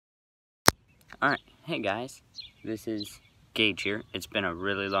Alright, hey guys, this is Gage here. It's been a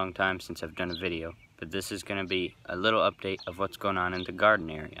really long time since I've done a video, but this is going to be a little update of what's going on in the garden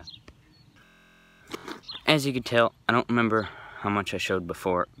area. As you can tell, I don't remember how much I showed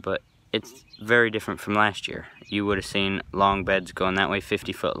before, but it's very different from last year. You would have seen long beds going that way,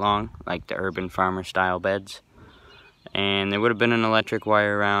 50 foot long, like the urban farmer style beds. And there would have been an electric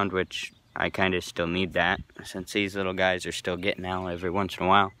wire around, which I kind of still need that, since these little guys are still getting out every once in a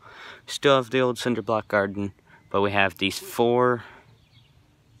while. Still have the old cinder block garden, but we have these 4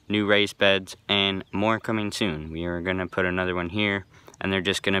 new raised beds and more coming soon. We are going to put another one here, and they're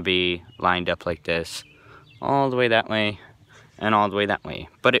just going to be lined up like this, all the way that way and all the way that way.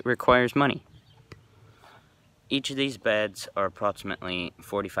 But it requires money. Each of these beds are approximately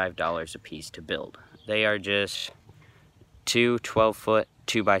 $45 a piece to build. They are just 2 12-foot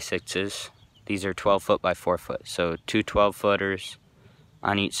 2x6s. These are 12 foot by 4 foot, so 2 12-footers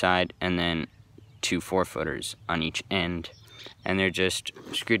on each side and then 2 4-footers on each end, and they're just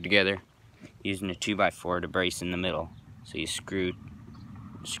screwed together using a 2x4 to brace in the middle. So you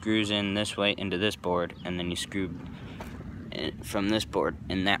screws in this way into this board, and then you screw it from this board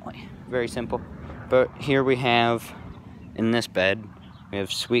in that way. Very simple. But here we have, in this bed, we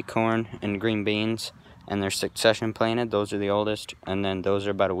have sweet corn and green beans, and they're succession planted. Those are the oldest, and then those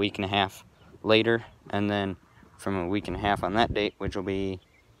are about a week and a half later, and then from a week and a half on that date, which will be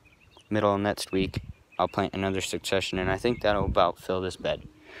middle of next week, I'll plant another succession, and I think that'll about fill this bed.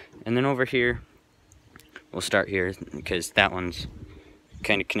 And then over here, we'll start here because that one's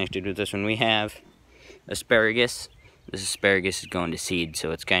kind of connected with this one. We have asparagus. This asparagus is going to seed,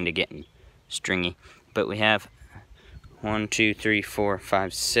 so it's kind of getting stringy. But we have 1, 2, 3, 4,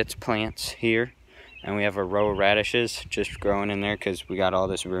 5, 6 plants here. And we have a row of radishes just growing in there because we got all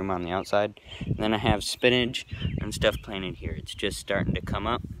this room on the outside. And then I have spinach and stuff planted here. It's just starting to come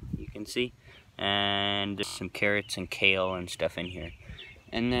up, you can see. And there's some carrots and kale and stuff in here.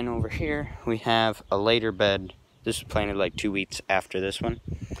 And then over here we have a later bed. This was planted like 2 weeks after this one,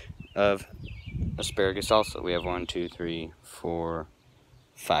 of asparagus also. We have 1, 2, 3, 4,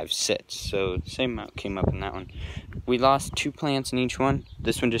 5, 6. So the same amount came up in that one. We lost 2 plants in each one.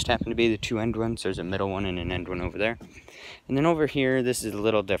 This one just happened to be the 2 end ones. There's a middle one and an end one over there. And then over here, this is a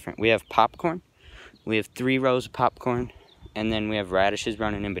little different. We have popcorn. We have 3 rows of popcorn, and then we have radishes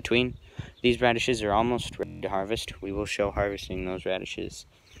running in between. These radishes are almost ready to harvest. We will show harvesting those radishes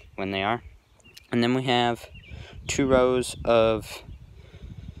when they are. And then we have 2 rows of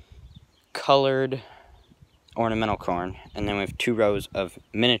colored ornamental corn, and then we have 2 rows of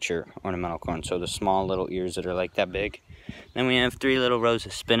miniature ornamental corn, so the small little ears that are like that big. Then we have 3 little rows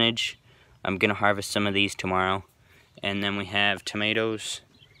of spinach. I'm gonna harvest some of these tomorrow. And then we have tomatoes.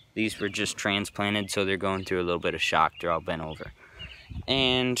 These were just transplanted, so they're going through a little bit of shock. They're all bent over.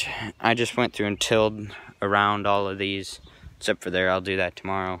 And I just went through and tilled around all of these, except for there. I'll do that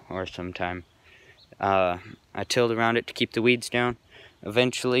tomorrow or sometime. I tilled around it to keep the weeds down.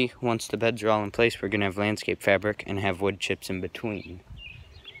 Eventually, once the beds are all in place, we're going to have landscape fabric and have wood chips in between.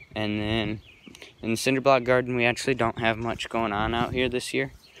 And then in the cinder block garden, we actually don't have much going on out here this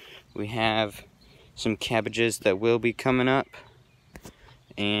year. We have some cabbages that will be coming up,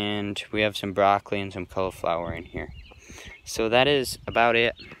 and we have some broccoli and some cauliflower in here. So that is about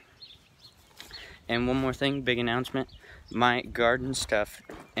it. And one more thing, big announcement. My garden stuff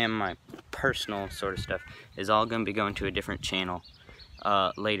and my personal sort of stuff is all going to be going to a different channel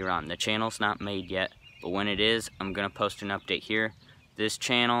later on. The channel's not made yet, but when it is, I'm going to post an update here. This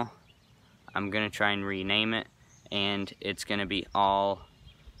channel, I'm going to try and rename it, and it's going to be all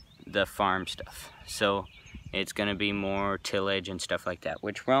the farm stuff. So it's going to be more tillage and stuff like that,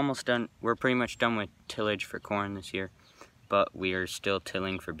 which we're almost done. We're pretty much done with tillage for corn this year, but we are still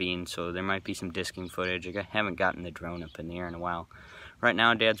tilling for beans, so there might be some disking footage. I haven't gotten the drone up in the air in a while. Right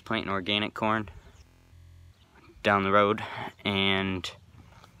now, Dad's planting organic corn down the road, and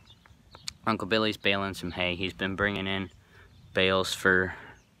Uncle Billy's baling some hay. He's been bringing in bales for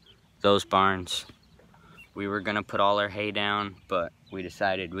those barns. We were gonna put all our hay down, but we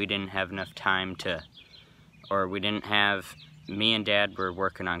decided we didn't have enough time to, or we didn't have, me and Dad were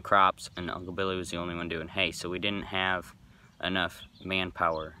working on crops, and Uncle Billy was the only one doing hay, so we didn't have enough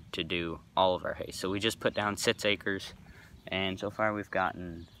manpower to do all of our hay. So we just put down 6 acres, and so far we've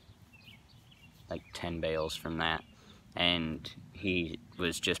gotten like 10 bales from that, and he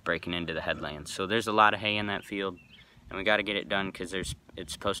was just breaking into the headlands. So there's a lot of hay in that field, and we got to get it done because it's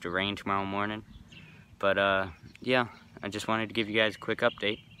supposed to rain tomorrow morning. But yeah, I just wanted to give you guys a quick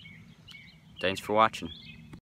update. Thanks for watching.